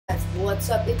guys, what's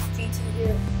up? It's GT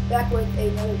here, back with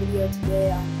another video.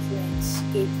 Today I'm playing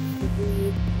Skate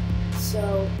 3.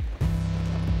 So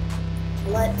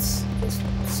let's just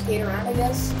skate around, I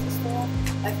guess.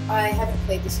 I haven't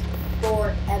played this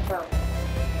forever,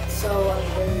 so I'm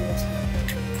very risky.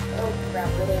 Oh crap!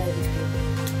 What did I just do?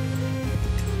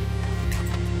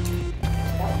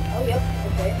 Oh yep.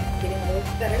 Okay, getting a little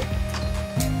bit better.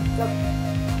 Go.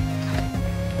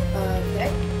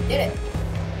 Okay, did it.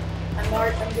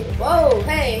 I'm getting. Whoa!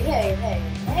 Hey!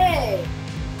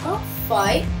 Don't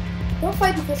fight! Don't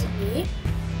fight because of me!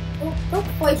 Don't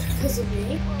fight because of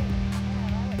me!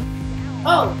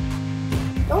 Oh!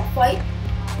 Don't fight!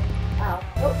 Ow!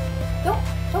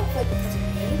 Don't fight because of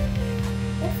me!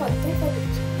 Don't fight because of me!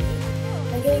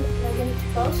 Am I getting too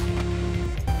close?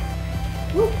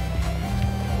 Woo!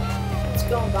 Let's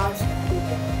go and dodge some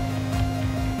people.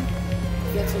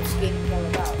 That's what skating all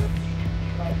about.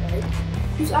 Right?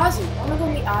 Who's Ozzy? I'm gonna go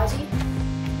meet Ozzy.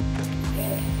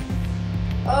 Yeah.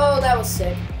 Oh, that was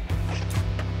sick.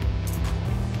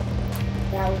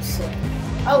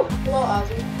 Oh, hello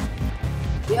Ozzy.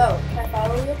 Yo, can I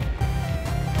follow you?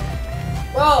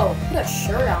 Whoa, put a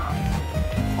shirt on.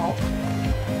 Oh.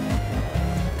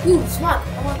 Ooh, smart. I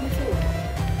want you too.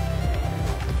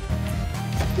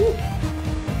 Ooh.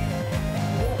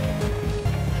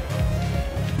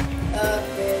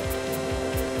 Okay.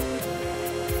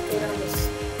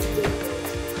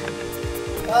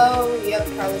 Oh, yep,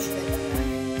 probably should have done that.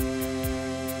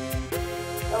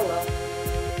 Oh well.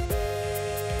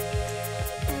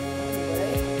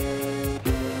 Anyway.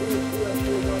 Ooh, I'm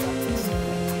really going up this.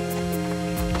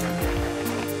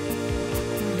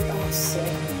 That was sick.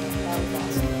 That was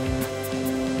awesome.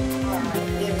 Alright,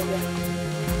 there we go.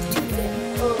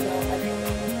 Oh no, I think.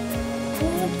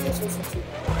 This wasn't too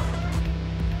bad.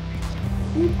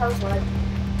 Ooh, power slide.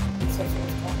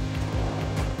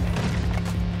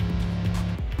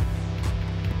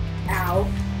 Ow.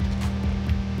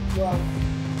 Well,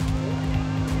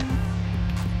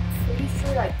 pretty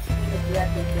sure I can't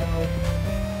exactly go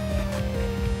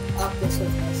up this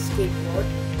with my skateboard.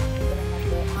 I'm gonna have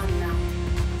to unmount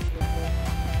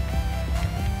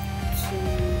to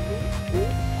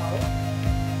out.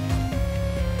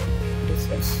 This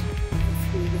is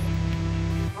intriguing.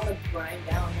 I want to grind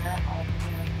down that all the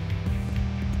time.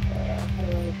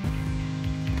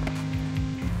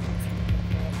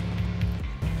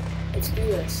 Let's do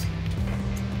this.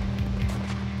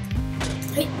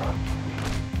 Hey.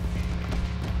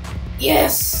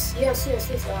 Yes.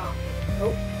 Oh,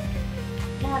 nope.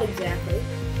 Not exactly.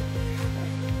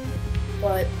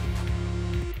 But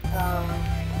I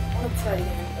want to try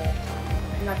again, but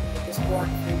I'm not gonna get this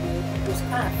boring for you. Just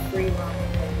kind of free run.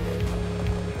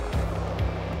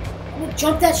 I'm gonna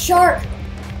jump that shark.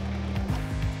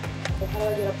 So how do I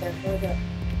get up there? How do I get up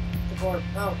the board?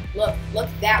 No, look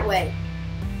that way.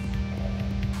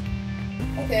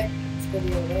 Okay, let's go the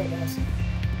other way, guys.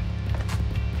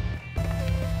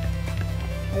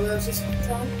 There was this one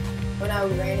time when I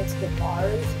ran into the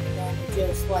bars and then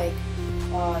just like,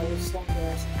 it was so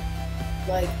embarrassing.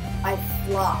 Like, I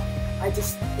flopped.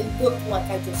 It looked like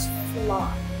I just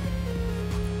flopped.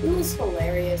 It was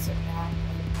hilarious at that.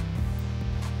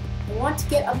 I want to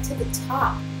get up to the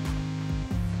top.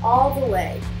 All the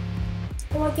way.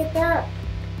 How do I get there?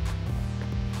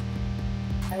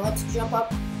 I want to jump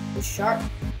up the shark.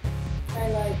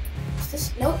 Is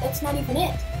this? Nope, that's not even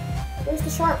it. Where's the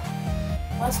shark?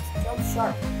 Must jump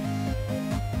shark.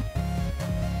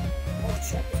 Oh, the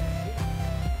shark is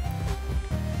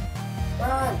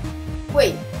run.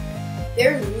 Wait,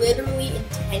 they're literally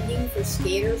intending for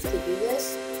skaters to do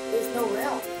this? There's no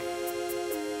rail.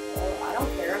 Well, I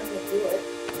don't care, I'm gonna do it.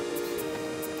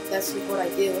 That's what I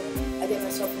do. I get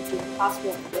myself into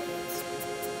impossible predicaments.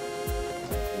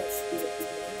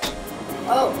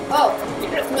 Oh,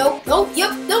 no,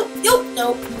 yep, no.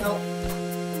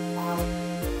 Ow.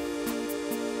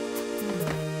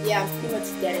 Yeah, I'm pretty much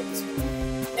dead at this point.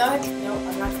 No,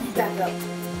 I'm not going back up.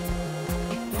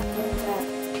 I'm not going back.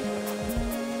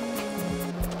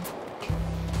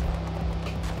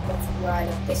 Let's ride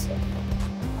up this way.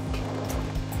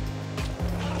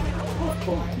 Oh,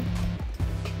 boy.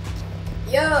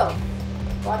 Yo!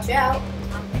 Watch out.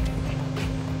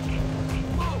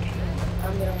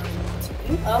 I'm gonna run into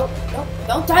you. Oh, no,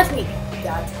 don't dodge me!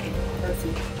 Dodge me,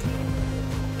 Percy.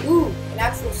 Ooh, an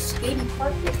actual skating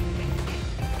park with me.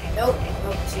 Nope,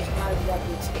 this is not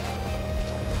exactly a skate park.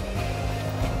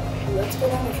 Ooh, let's go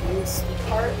down this really steep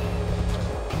part.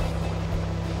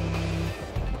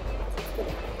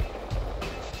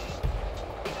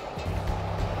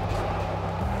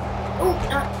 Ooh,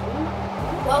 not.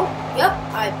 Well, yep,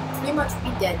 I'd pretty much be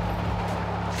dead.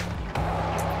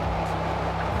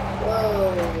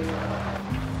 Oh.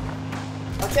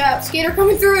 Watch out, skater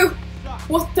coming through!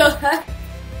 What the heck?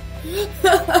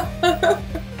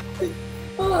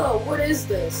 Oh, what is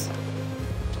this?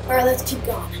 Alright, let's keep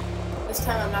going. This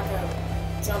time I'm not gonna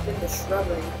jump into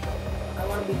shrubbery. I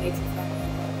want to be nature friendly.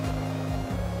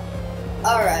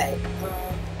 Alright,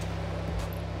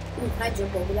 ooh, can I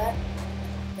jump over that?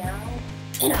 Down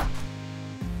and up.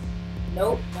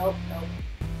 Nope, nope, nope.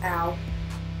 Ow.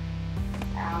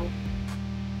 Ow.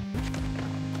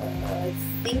 I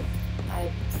think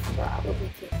I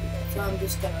probably can't do that. So I'm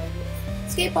just gonna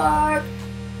skate park.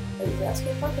 Wait, is that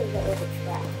skate park or is that like a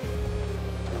track?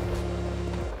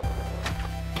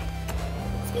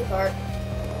 Skate park.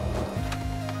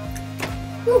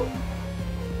 Woo!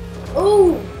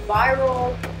 Ooh!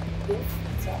 Viral.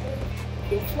 What's that word?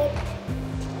 Gift flip?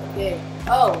 Okay.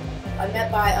 Oh, I'm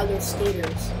met by other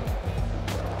skaters.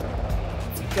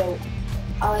 Let's go.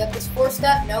 I'll have this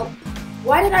 4-step. Nope.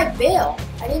 Why did I bail?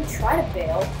 I didn't try to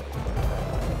bail.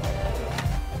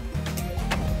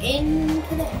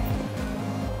 Into the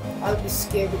head. I would be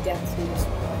scared to death through this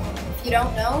one. If you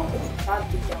don't know, which you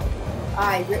probably don't,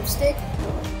 I ripstick.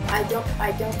 I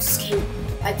don't skate.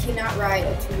 I cannot ride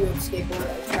a 2-wheeled skateboard.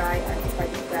 I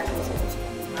tried to practice, I just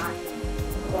cannot.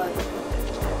 But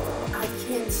I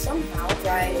can somehow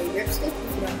ride a ripstick.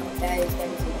 If you don't know what that is a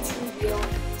 2-wheel,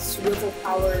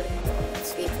 swivel-powered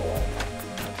skateboard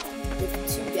with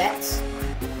 2 decks.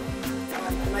 I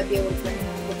might be able to bring it to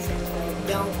the picture, but I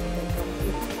don't.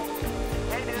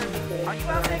 Hey dude, are you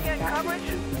out there getting coverage?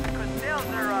 Because sales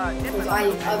are because I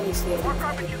obviously the more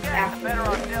coverage you get, the better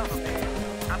our sales will be.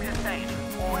 I'm just saying.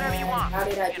 Whatever you want. How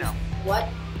did I you know. What?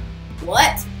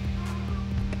 What?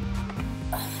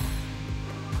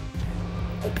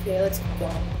 Okay, let's keep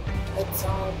going. Let's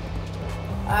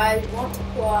I want to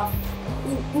pull off.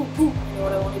 Ooh, ooh, ooh. You know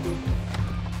what I want to do?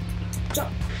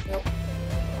 Jump. Nope.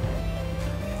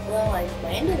 Well, I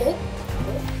landed it.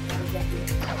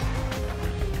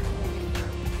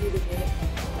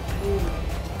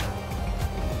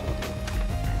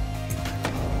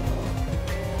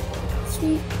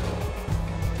 Sweet.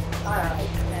 Alright,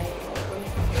 can I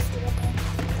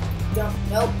jump?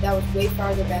 Nope, that was way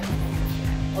farther back.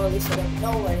 Or at least I don't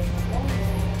know where anymore.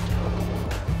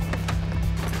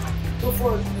 Go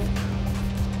forward.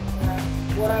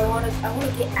 What I want to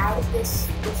get out of this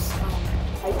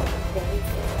I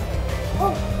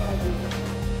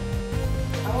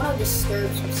want to disturb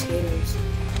some skaters.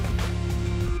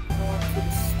 I want to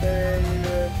disturb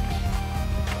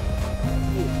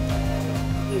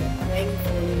you. I'm aiming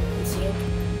for you. You see him?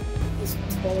 He's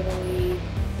totally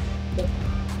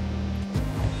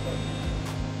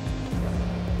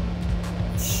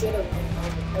should have been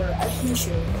over, or he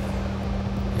should have.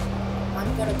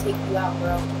 I'm gonna take you out,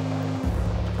 bro.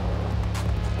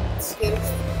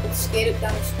 Let's skate it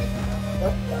down the street.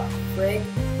 What the frig?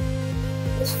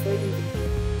 What's frig even do?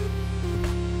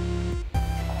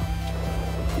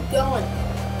 Keep going.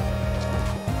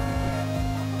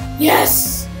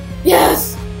 Yes!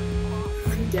 Yes!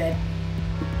 I'm dead.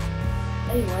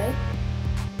 Anyway,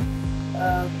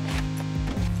 I'm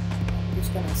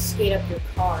just gonna skate up your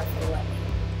car if they let me.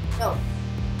 No.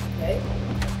 Okay.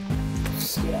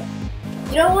 Skate up.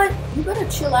 You know what? You better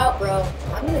chill out, bro.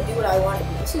 I'm gonna do what I want to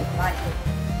do. This is my thing.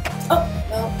 Oh,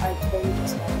 no, I totally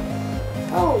missed that.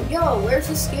 Oh, yo, where's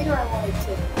the skater I wanted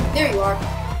to? There you are.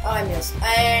 Oh, I missed.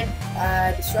 And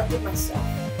I disrupted myself.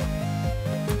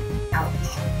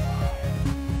 Ouch.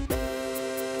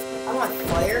 I'm on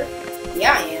fire?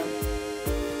 Yeah, I am.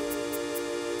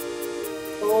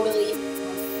 Totally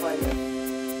on fire.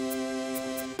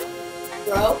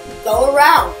 Bro, go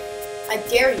around. I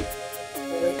dare you.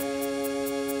 Really?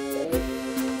 Really?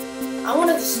 I want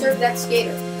to disturb that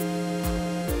skater.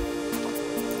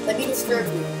 Let me disturb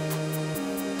you.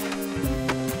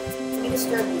 Let me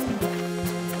disturb you.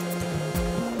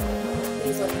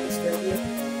 Please let me disturb you.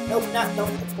 Nope, don't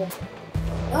hit the pole.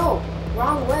 No,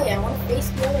 wrong way. I want to face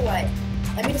the other way.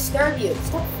 Let me disturb you.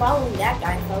 Stop following that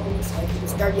guy and follow me so I can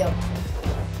disturb you.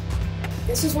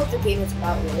 This is what the game is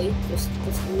about, really. Just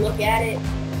look at it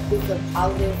with a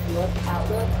positive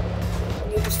outlook,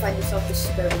 and you'll just find yourself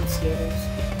disturbing skaters.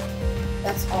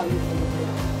 That's all you can do.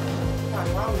 Come on,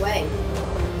 wrong way.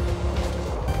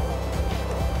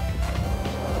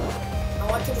 I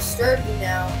want to disturb you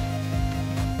now.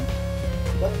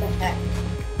 What the heck?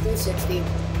 360.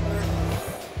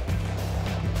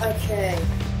 Okay.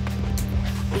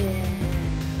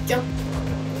 And jump.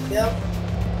 Go.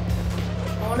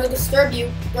 I want to disturb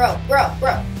you. Bro.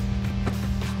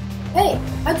 Hey,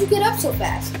 how'd you get up so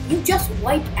fast? You just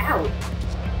wiped out.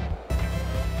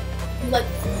 You like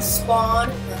respawn?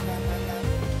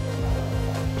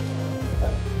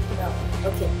 No.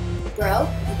 Okay, bro,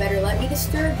 you better let me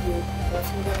disturb you, or else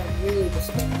I'm gonna really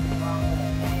disturb you the wrong way.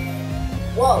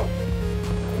 Whoa,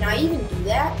 can I even do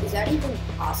that? Is that even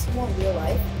possible in real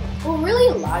life? Well, really,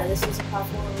 a lot of this is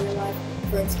possible in real life.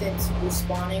 For instance,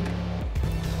 respawning.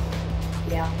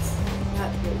 Yeah,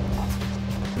 not really possible.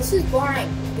 This is boring.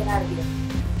 Get out of here.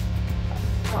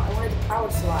 No, I wanted the power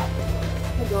slot. I'm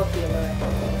gonna go up the alert.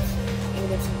 Maybe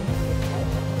there's something to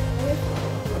do.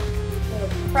 I'm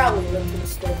gonna probably look to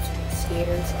disturb some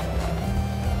skaters.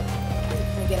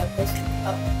 Can I get up this?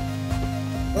 Up.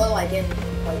 Well, I didn't.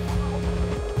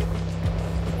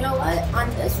 You know what? On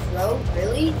this road,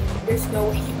 really, there's no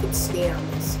way you can skate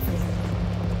on this.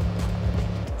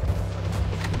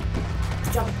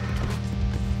 Jump.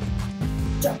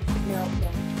 Jump. No.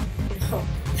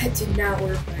 That did not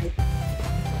work right. I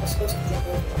was supposed to jump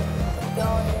over. Keep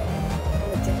going. I'm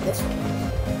gonna jump this way.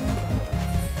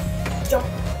 Jump.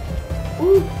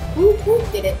 Ooh.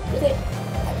 Did it. I did.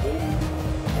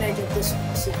 And I jump this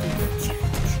way.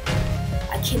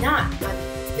 I cannot. I'm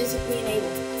physically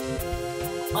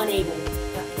unable.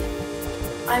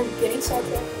 I'm getting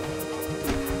sidetracked.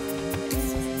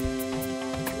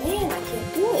 Man, I can't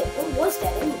do it. What was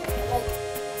that anyway?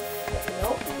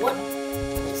 Nope. What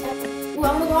is happening? Ooh,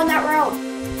 I'm gonna go on that route.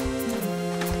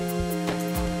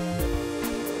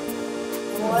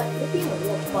 You know what? You're being a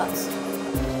real klutz.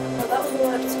 No, that was the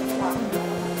one I was talking about.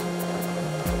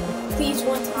 Please,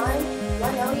 one time. Do I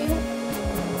know you?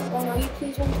 Do I know you,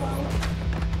 please, one time?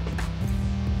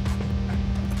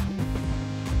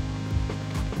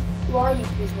 Who are you,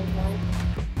 please, one time?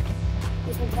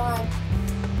 Please, one time.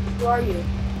 Who are you?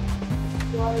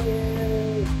 Who are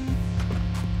you?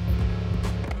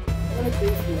 I'm gonna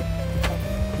grief you.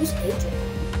 Who's AJ?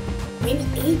 Maybe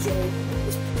AJ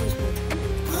is please one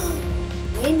time.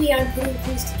 Maybe I'm putting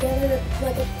things together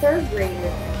like a third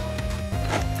grader.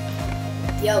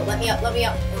 Yo, let me up. No,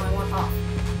 I want off.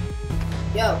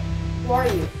 Yo, who are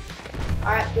you?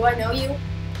 Alright, do I know you?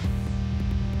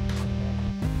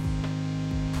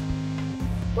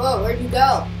 Whoa, where'd you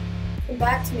go? Come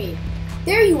back to me.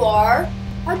 There you are!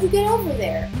 How'd you get over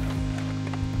there?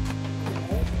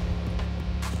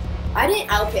 I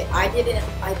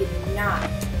did not.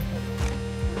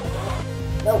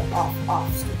 No,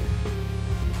 off, stupid.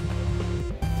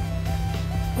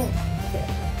 Okay.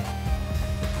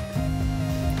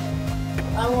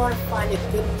 I want to find a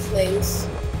good place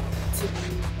to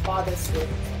bother Squid.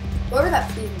 Whoever that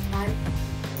pleasing time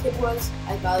kid was,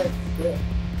 I thought it was good.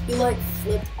 He like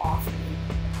flipped off me.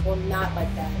 Well, not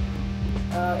like that.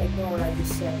 Ignore what I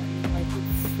just said. Like he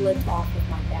flipped off of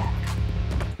my back.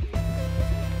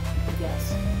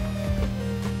 Yes.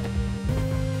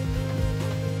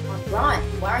 Run!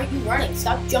 Why aren't you running?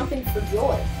 Stop jumping for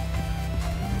joy.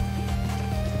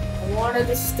 I want to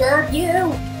disturb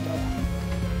you!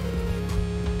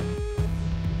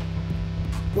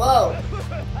 Whoa!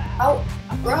 Oh,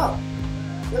 bro!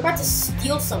 You're about to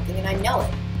steal something and I know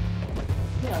it.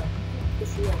 No,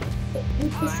 push you over. You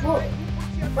push you over.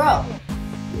 Bro!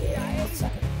 Yeah, wait a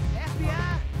second.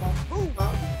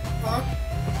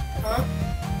 Huh?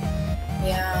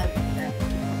 Yeah,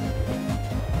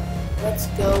 let's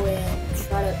go and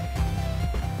try to.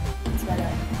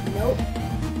 Nope.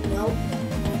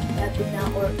 That did not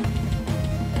work.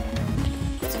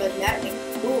 Let's go that way.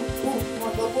 Ooh, come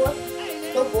on, go boy.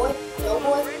 Go boy.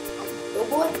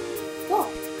 Go.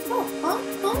 Huh?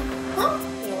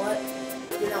 You know what?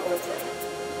 You're not worth it.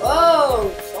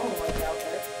 Whoa! Someone went out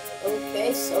there. Okay,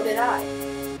 so did I.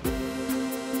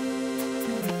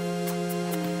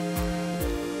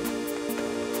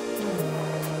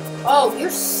 Oh, you're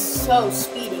so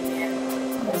speedy, man.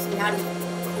 That's not even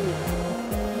cool.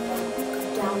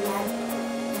 Come down, man.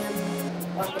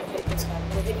 Oh, I'm gonna hit this guy. I'm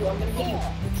gonna hit you.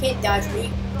 You can't dodge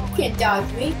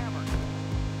me.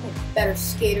 I'm a better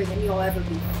skater than you'll ever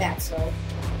be, fatso.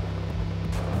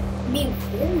 I'm being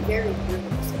very, very rude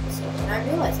in this episode, and I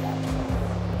realize that.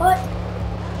 But,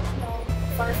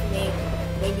 fun for me,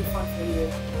 maybe fun for you.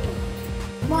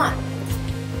 Come on.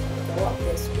 Go up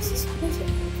this. This is crazy.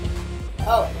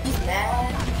 Oh, he's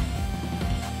mad.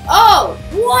 Oh,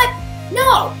 what?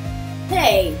 No!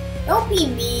 Hey, don't be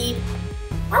mean.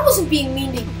 I wasn't being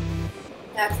mean to you.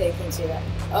 Actually, I can't say that.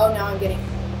 Oh, now I'm getting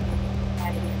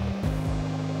mad again.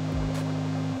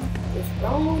 Just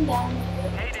rolling down there.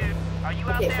 Hey, dude. Are you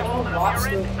out Okay, there if anyone holding up walks your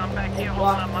through wrist? I'm back here and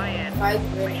holding up my end. if I We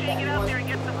grin should at get out there and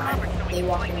get some coverage so we they can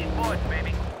walk swing in. these boards,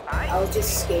 baby. I was just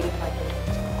skating like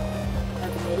an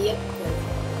idiot.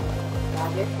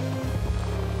 Roger.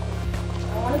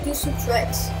 I want to do some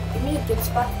tricks. Give me a good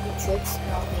spot to do tricks,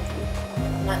 and I'll thank you.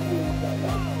 Not you, but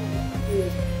you.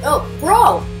 Oh,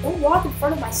 bro! Don't walk in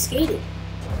front of my skating.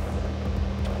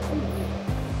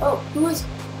 Oh, who is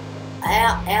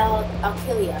I'll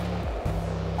kill ya.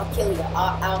 I'll kill ya.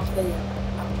 I'll kill ya.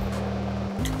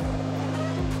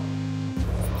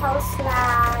 Power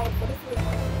slide. What if we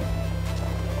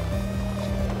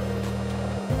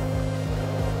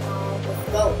let's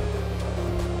go.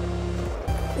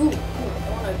 Ooh, I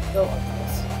wanna go up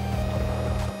this.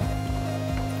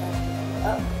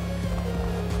 Oh.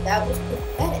 That was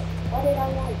pathetic. Why did I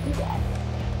want to do that?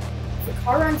 If the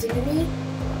car runs into me,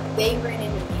 they ran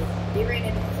into me. They ran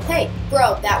into me. Hey,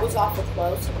 bro, that was awful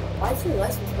close. Why is your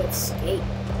license plate skate?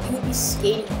 You would be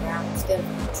skating around instead of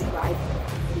driving.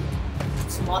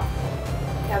 Smart.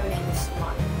 Kevin and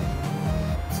smart.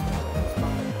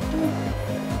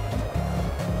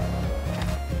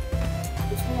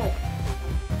 Just wanna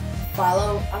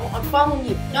follow. I'm following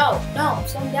you. No, I'm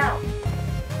slowing down.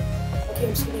 Okay,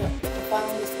 I'm speeding up. I'm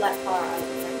following this black car.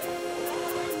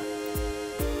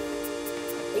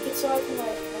 Make it so I can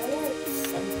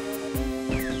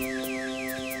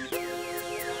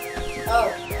Oh.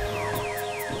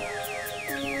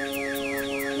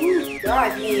 Ooh,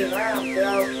 drive me around,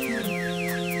 bro.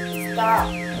 Stop.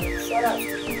 Shut up,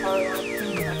 car line.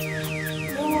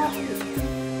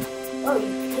 Oh,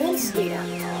 you can skate out.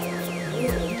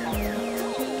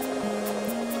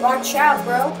 Watch out,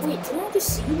 bro. Wait, didn't I just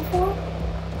see you before?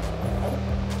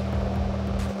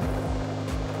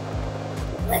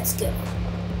 Let's go.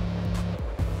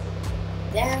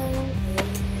 Down and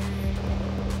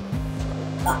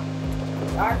up. We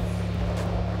are.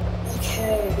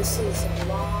 Okay, this is a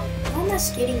long. Why am I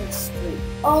skating in the street?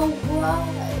 Oh,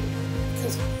 right.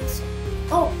 Because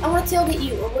I want to tailgate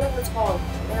you or whatever it's called.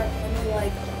 When you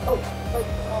like,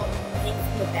 hang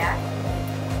from the back.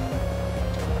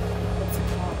 What's it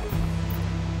called?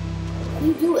 How do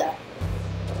you do that?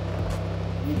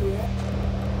 How do you do that?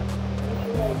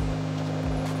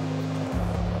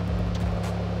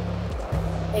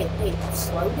 Hey,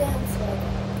 slow down so I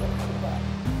can get to the back.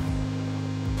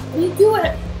 What are you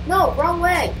doing? No, wrong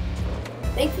way.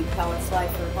 Thank you, Power Slide,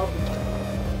 for helping me.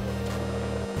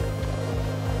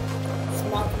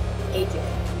 Smart AJ.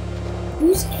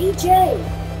 Who's AJ?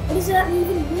 What does that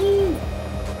even mean?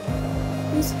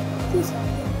 Please help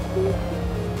me.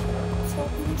 Please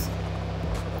help me.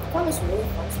 I found this really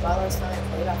fun spot last time I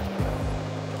played off camera.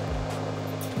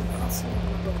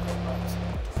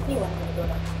 Anyway, I'm gonna go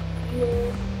down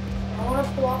here. I want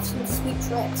to pull off some sweet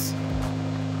tricks.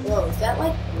 Whoa, is that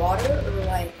like water or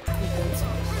like convincing?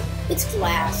 It's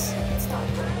glass. It's not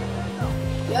good.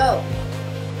 Yo,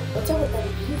 what's up with that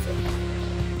music?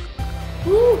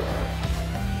 Woo!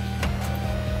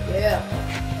 Yeah.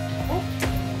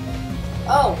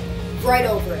 Oh, right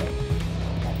over it.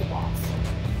 Like the boss.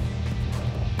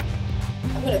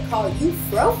 I'm gonna call you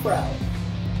Fro-Fro.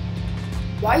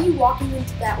 Why are you walking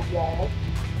into that wall?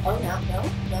 Oh, no.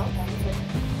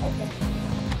 Okay.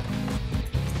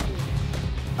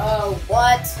 Oh,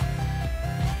 what?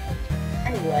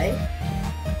 Anyway.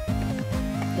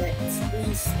 Let's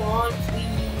respawn,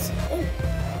 please. Oh.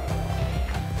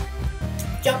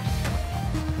 Jump.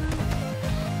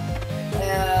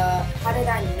 How did I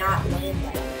not land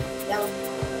that? That was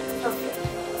perfect.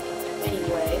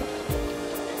 Anyway.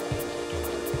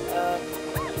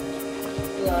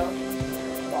 Hello.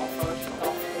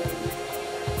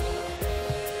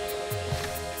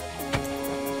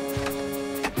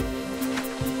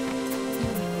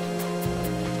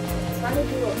 Trying to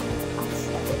do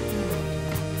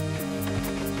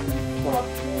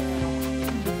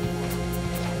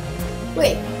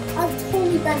Wait, I've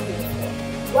totally been here before.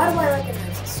 Why do I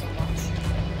recognize this so much?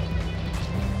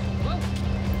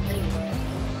 Anyway,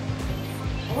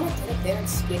 I want to get up there and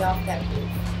skate off that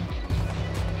roof.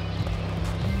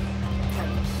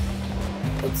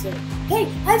 Hey,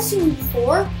 I've seen you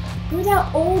before. You're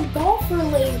that old golfer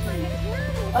lady.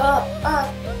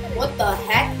 What the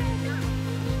heck?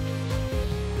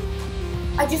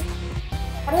 How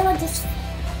did I just...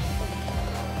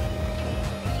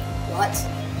 What?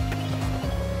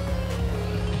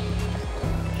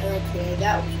 Okay,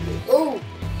 that was good. Oh,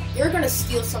 you're gonna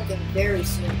steal something very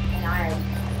soon, and I already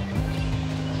know.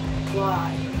 Why?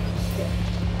 Okay.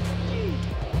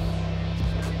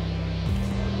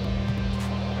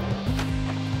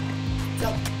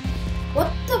 Jump. What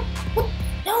the? What?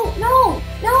 No!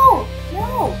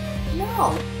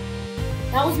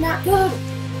 That was not good.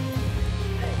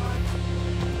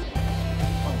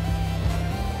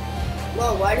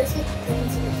 Whoa, why does it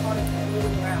things in the car keep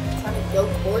moving around? I'm trying to go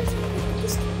towards you, and you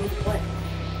just keep moving away.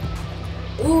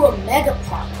 Ooh, a mega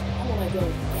park. I want to go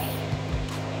there.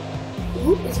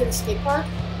 Ooh, is it a skate park?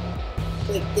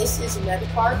 Wait, this is a mega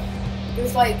park?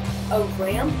 There's like a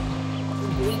ramp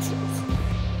and bleachers.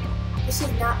 This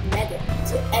is not mega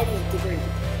to any degree.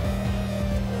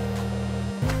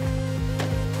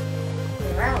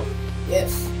 Turn around.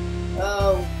 Yes.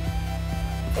 Oh.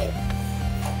 Okay.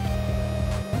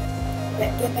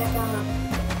 Get back on.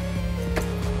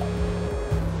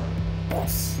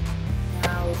 Yes.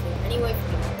 Now, is there any way for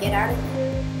me to get out of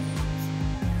here?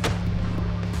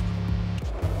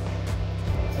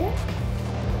 Is there?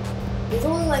 There's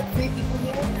only like 3 people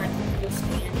here, and I can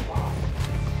understand why.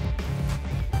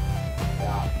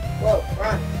 Whoa,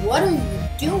 run. What are you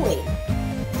doing?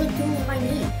 It's like doing what I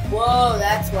need. Whoa,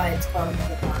 that's why it's called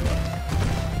the plant.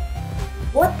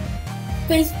 What?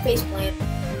 Face plant.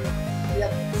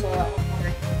 Yep, so I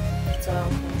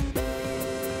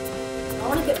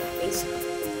want to get a face.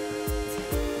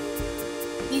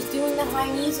 He's doing the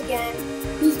high knees again.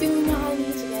 He's doing the high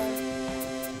knees again.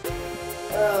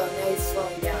 Oh, now he's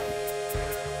slowing down.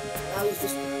 Now he's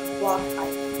just walking high.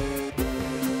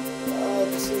 Oh,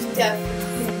 this is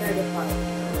definitely a mega part.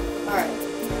 Alright.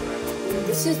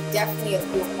 This is definitely a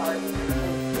cool part of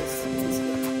this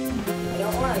game. I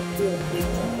don't want to do a big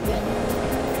jump again.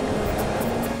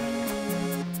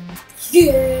 Yeah!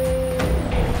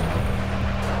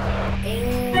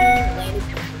 And landed.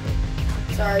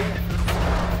 Sorry.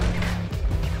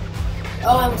 Oh,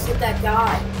 I almost hit that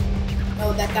guy.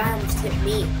 No, that guy almost hit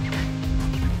me.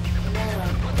 I'm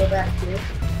gonna go back here.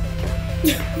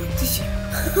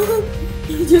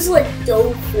 He just like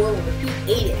dove forward.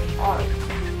 He ate it hard.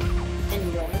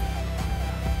 Anyway.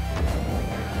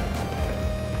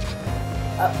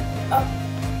 Up.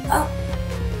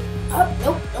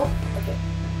 Nope. Okay.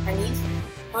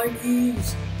 High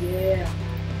knees. Yeah.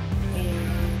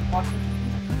 And walking.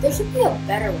 There should be a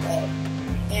better way.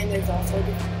 And there's also a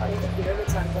different part of it here,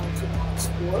 which I'm going to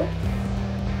explore.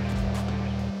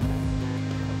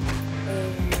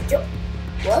 And jump.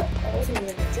 What? That wasn't even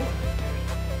a jump.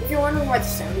 If you're wondering why the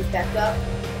sound is backed up,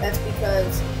 that's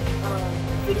because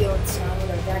video and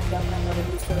sound are backed up on what I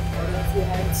used to record. If you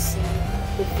haven't seen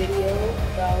the video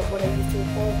about what I used to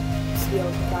record, it's the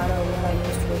Elgato what I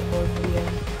used to record video.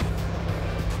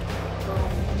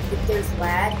 If there's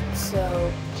lag, so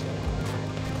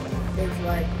there's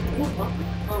like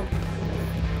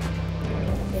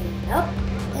and up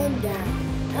and down,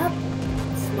 up.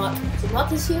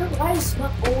 Smuck is here. Why is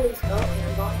Smuck always up and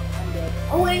I'm going? I'm dead.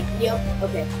 Oh wait, yep.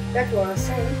 Okay, back to what I was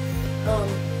saying.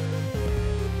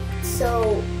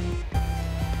 So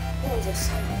what was I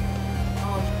saying?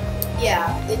 Yeah,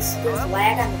 there's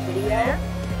lag on the video.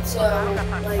 So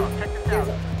like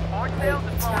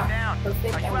it's not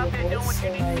perfect on your voice. So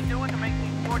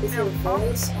like if your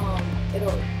voice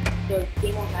the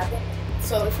game won't happen.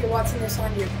 So if you're watching this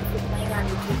on if you're playing on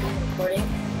YouTube and recording,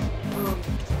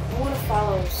 I want to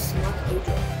follow Smuck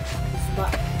Adrian.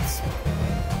 Smuck.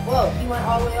 Whoa, he went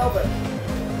all the way over.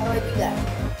 How do I do that?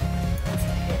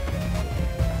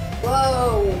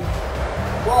 Whoa,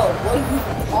 what do you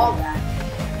even call that?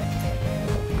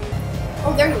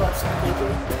 Oh, there you are, Smuck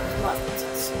Adrian.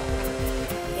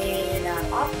 And I'm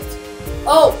off.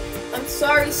 Oh, I'm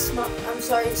sorry, Smuck.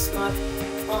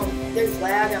 There's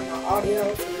lag on the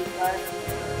audio, so there's lag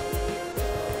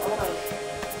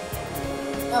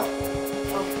on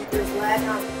there's lag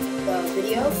on the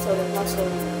video, so there's also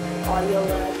audio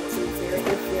lag, which is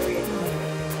very annoying.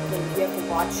 Then you have to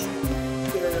watch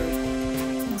your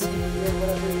TV or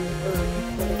whatever,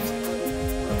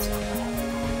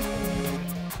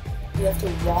 you have to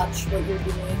watch what you're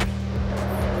doing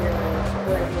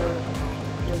on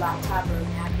your laptop or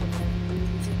Mac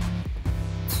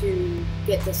to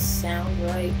get the sound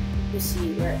right. You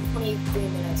see, we're at 23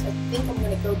 minutes. I think I'm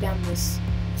gonna go down this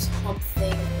hump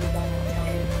thing or down a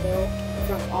giant hill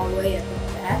from all the way at the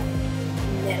back,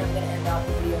 and then I'm gonna end out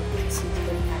the video because it's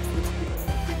gonna actually be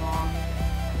too long.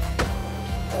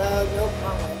 Nope,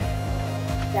 wrong way.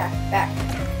 Back,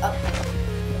 up,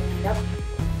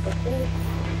 okay.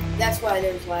 That's why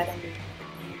there's lag on the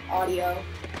audio,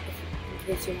 in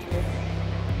case you're wondering.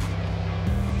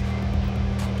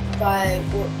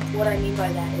 What I mean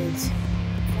by that is,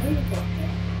 I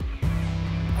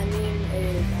mean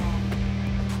is,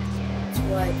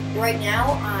 like, right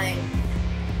now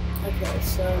okay,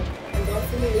 so I'm going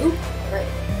through the loop, right,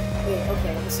 wait,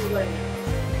 okay, this is what I mean.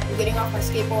 I'm getting off my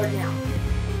skateboard now.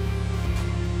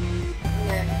 And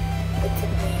then it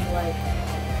took me, like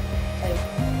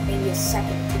maybe a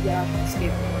second to get off my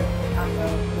skateboard on the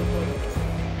recording.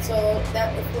 So, that,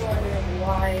 if you're wondering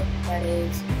why that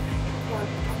is, I'm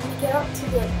gonna get up to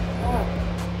the,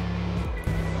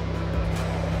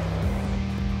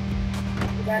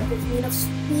 that gives me enough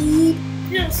speed.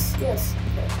 Yes.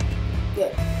 Okay.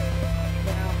 Good.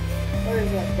 Now, where is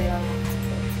that bit on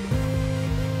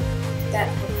that?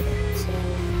 So,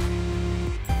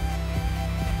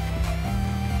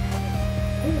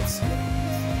 let's see.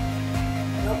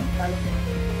 Nope, got it.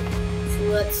 So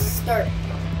let's start.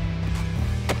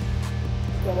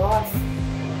 Go off.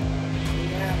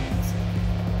 Yeah.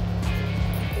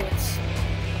 Yes.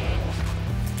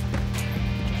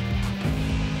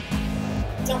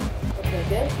 Jump. Okay,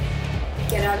 good.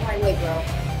 Get out of my way, bro.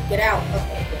 Get out.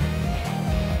 Okay, good.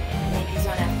 And he's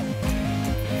on after me.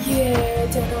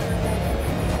 Yeah, jump on.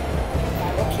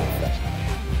 Okay.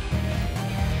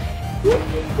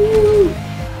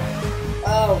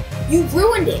 Oh, you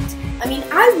ruined it. I mean,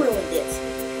 I ruined it.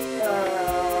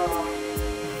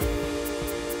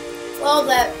 Well,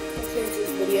 that concludes this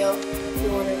video. If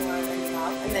you're wondering why I'm ending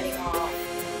off, I'm ending off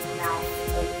now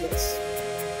of this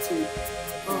too.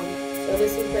 So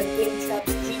this has been Game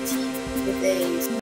Traps GT with a